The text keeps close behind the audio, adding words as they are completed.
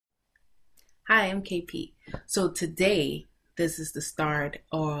Hi, I'm KP. So today, this is the start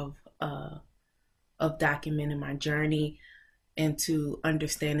of documenting my journey into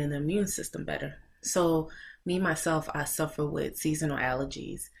understanding the immune system better. So, me myself, I suffer with seasonal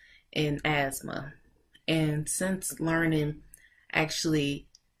allergies and asthma, and since learning actually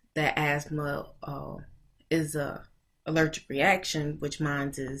that asthma is a allergic reaction, which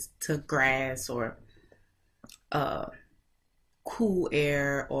mine is to grass or uh, cool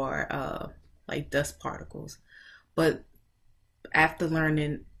air or like dust particles. But after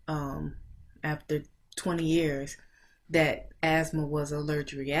learning, after 20 years, that asthma was an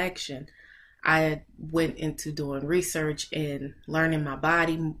allergic reaction, I went into doing research and learning my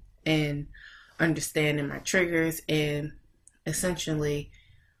body and understanding my triggers and essentially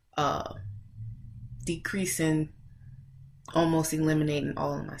uh, decreasing, almost eliminating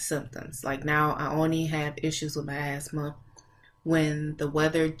all of my symptoms. Like now, I only have issues with my asthma when the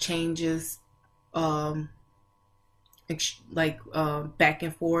weather changes, um, back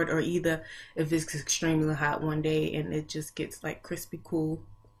and forth, or either if it's extremely hot one day and it just gets like crispy cool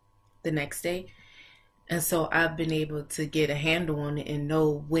the next day. And so I've been able to get a handle on it and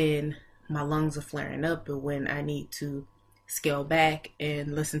know when my lungs are flaring up and when I need to scale back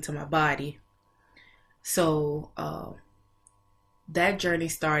and listen to my body. So that journey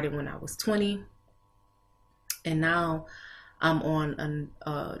started when I was 20, and now I'm on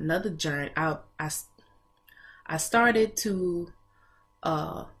another journey. I started to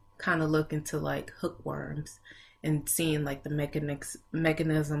kind of look into like hookworms and seeing like the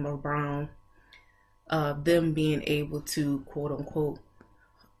mechanism around them being able to quote unquote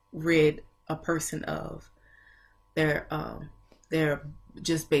rid a person of their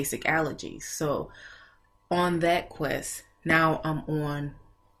just basic allergies. So on that quest, now I'm on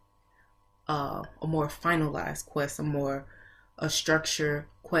a more finalized quest, a structure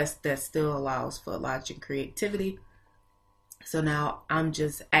quest that still allows for logic and creativity. So now I'm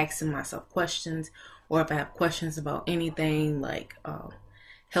just asking myself questions, or if I have questions about anything like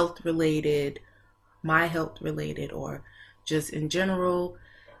health related, my health related, or just in general,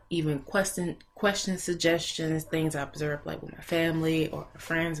 even question suggestions, things I observe like with my family or my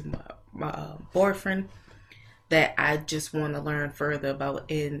friends, and my boyfriend that I just want to learn further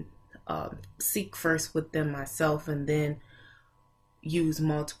about and seek first within myself, and then the use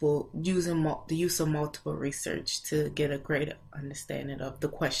of multiple research to get a greater understanding of the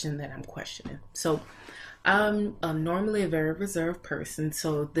question that I'm questioning. So I'm normally a very reserved person,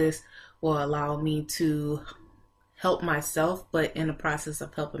 so this will allow me to help myself, but in the process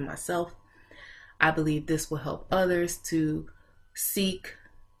of helping myself, I believe this will help others to seek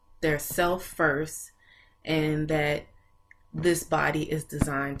their self first, and that this body is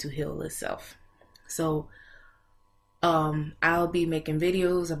designed to heal itself. So I'll be making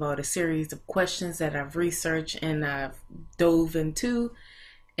videos about a series of questions that I've researched and I've dove into,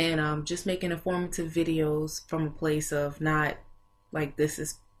 and just making informative videos from a place of not like this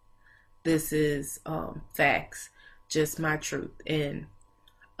is facts, just my truth, and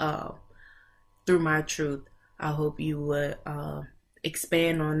uh, through my truth, I hope you would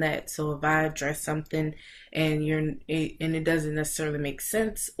expand on that. So if I address something and it doesn't necessarily make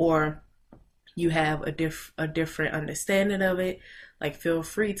sense, or you have a different understanding of it, like feel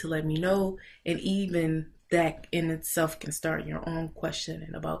free to let me know. And even that in itself can start your own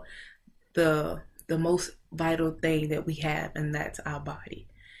questioning about the most vital thing that we have, and that's our body.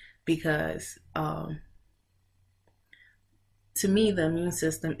 Because to me, the immune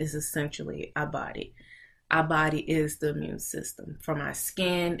system is essentially our body. Our body is the immune system. From our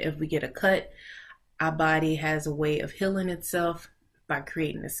skin, if we get a cut, our body has a way of healing itself by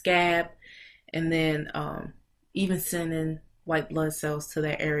creating a scab, and then even sending white blood cells to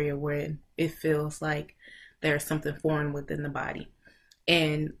that area where it feels like there's something foreign within the body,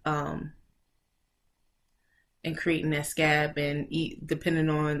 and creating that scab, and depending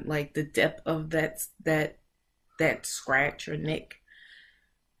on like the depth of that scratch or nick,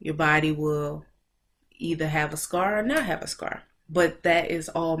 your body will either have a scar or not have a scar. But that is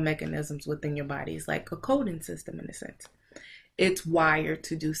all mechanisms within your body. It's like a coding system in a sense. It's wired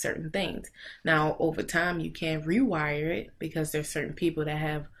to do certain things. Now, over time, you can rewire it, because there's certain people that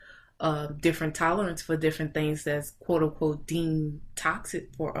have different tolerance for different things that's quote unquote deemed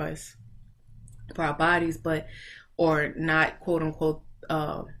toxic for us, for our bodies, but or not quote unquote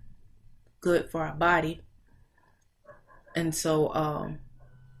good for our body. And so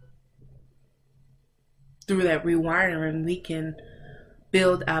through that rewiring, we can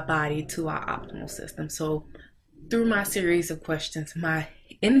build our body to our optimal system. So through my series of questions, my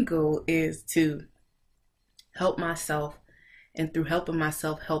end goal is to help myself and through helping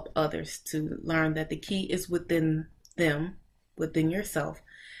myself, help others to learn that the key is within them, within yourself.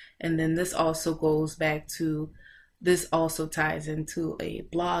 And then this also ties into a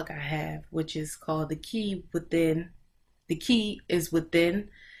blog I have, which is called The Key Within. The Key is Within.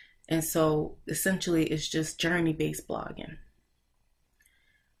 And so essentially it's just journey based blogging,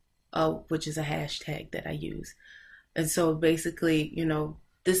 which is a hashtag that I use. And so basically,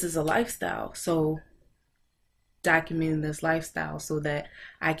 this is a lifestyle. So documenting this lifestyle so that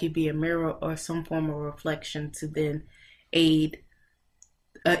I could be a mirror or some form of reflection to then aid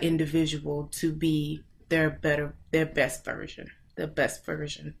an individual to be their best version, the best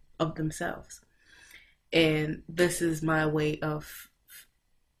version of themselves. And this is my way of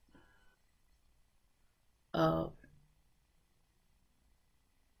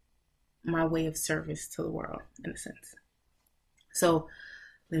service to the world, in a sense. So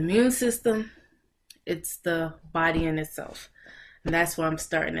the immune system, it's the body in itself. And that's where I'm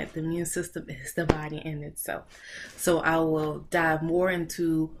starting at. The immune system is the body in itself. So I will dive more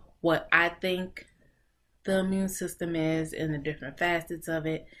into what I think the immune system is and the different facets of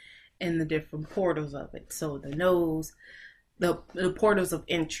it and the different portals of it. So the nose, the portals of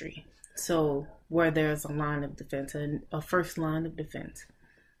entry. So where there's a line of defense, a first line of defense.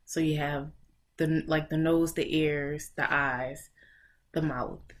 So you have the nose, the ears, the eyes, the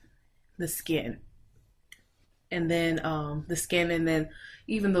mouth, the skin. And then the skin, and then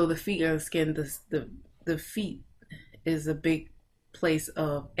even though the feet are the skin, the feet is a big place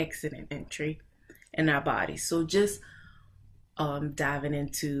of exit and entry in our body. So just diving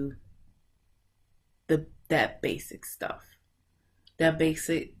into that basic stuff, the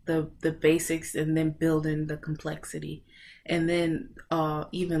basics, and then building the complexity, and then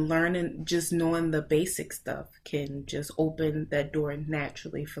even learning, just knowing the basic stuff can just open that door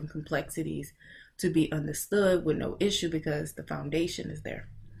naturally from complexities to be understood with no issue because the foundation is there.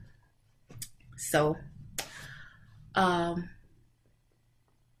 So,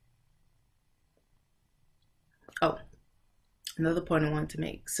 another point I wanted to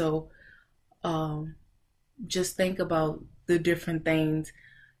make. So, just think about the different things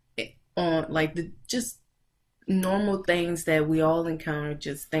on just normal things that we all encounter.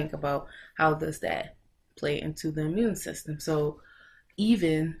 Just think about how does that play into the immune system. So,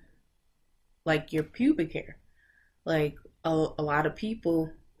 even like your pubic hair, like a lot of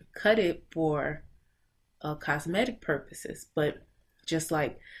people cut it for cosmetic purposes, but just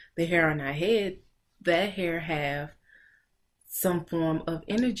like the hair on our head, that hair have some form of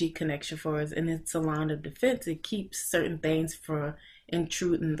energy connection for us, and it's a line of defense. It keeps certain things from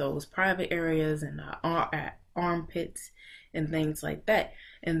intruding those private areas and our armpits and things like that.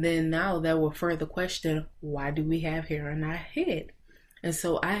 And then now that will further question, why do we have hair on our head? And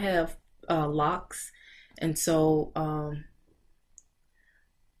so I have locks, and so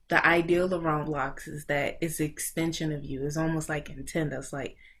the ideal around locks is that it's an extension of you. It's almost like antennas.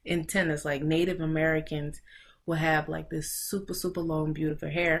 Like Native Americans will have like this super super long beautiful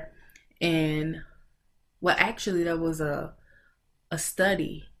hair. And well, actually there was a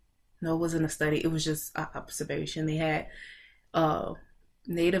study. No, it wasn't a study, it was just an observation. They had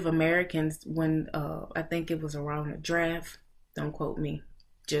Native Americans when I think it was around a draft, don't quote me,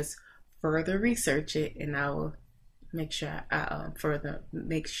 just further research it, and I will make sure I further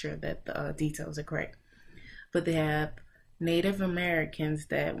make sure that the details are correct. But they have Native Americans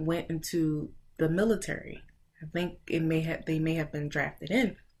that went into the military. I think they may have been drafted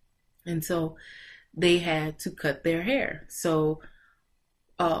in, and so they had to cut their hair. So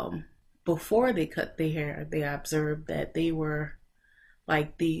before they cut their hair, they observed that they were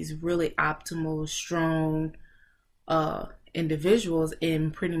like these really optimal, strong individuals,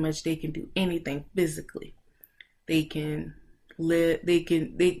 and pretty much they can do anything physically. They can live.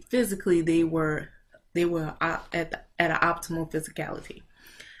 They were at an optimal physicality.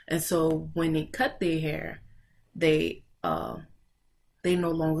 And so when they cut their hair, they no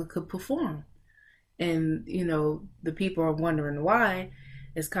longer could perform. And the people are wondering why.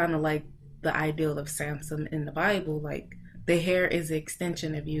 It's kind of like the ideal of Samson in the Bible. Like the hair is an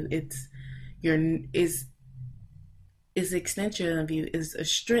extension of you. It's extension of you is a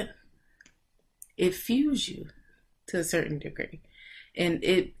strength. It fuels you to a certain degree, and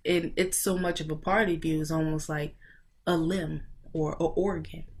it's so much of a part of you. It's almost like a limb or an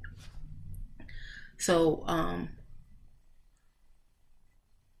organ. So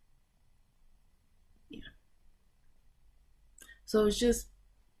yeah. So it's just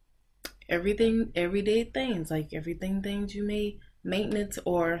everyday things, like things you may maintenance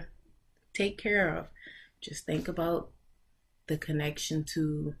or take care of. Just think about the connection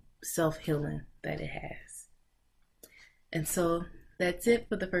to self-healing that it has. And so that's it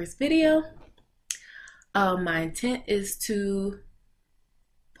for the first video. My intent is to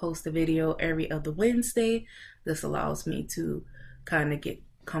post a video every other Wednesday. This allows me to kind of get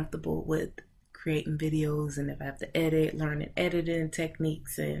comfortable with creating videos, and if I have to edit, learning editing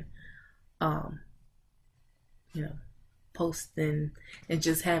techniques, and you know, posting and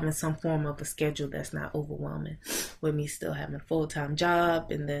just having some form of a schedule that's not overwhelming, with me still having a full-time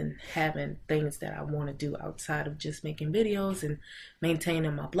job and then having things that I want to do outside of just making videos and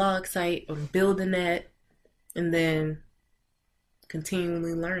maintaining my blog site or building that, and then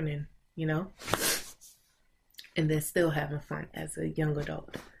continually learning, you know, and then still having fun as a young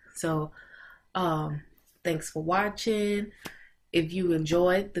adult. So thanks for watching. If you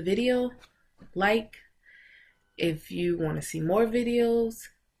enjoyed the video, like. If you want to see more videos,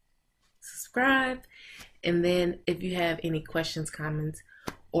 subscribe. And then if you have any questions, comments,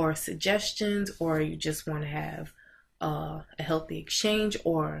 or suggestions, or you just want to have a healthy exchange,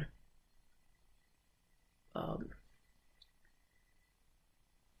 or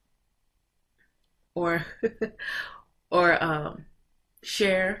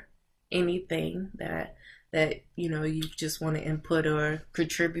share anything that you know you just want to input or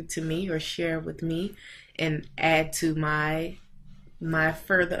contribute to me or share with me and add to my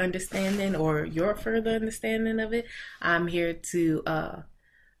further understanding or your further understanding of it, I'm here to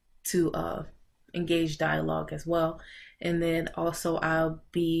engage dialogue as well. And then also I'll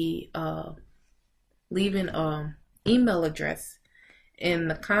be leaving email address in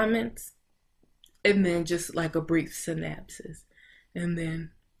the comments, and then just like a brief synopsis. And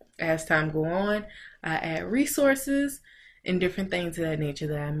then as time go on, I add resources and different things of that nature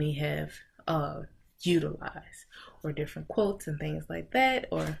that I may have utilized, or different quotes and things like that,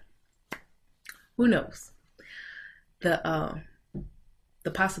 or who knows. The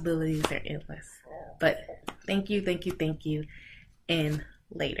possibilities are endless. But thank you, and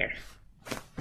later.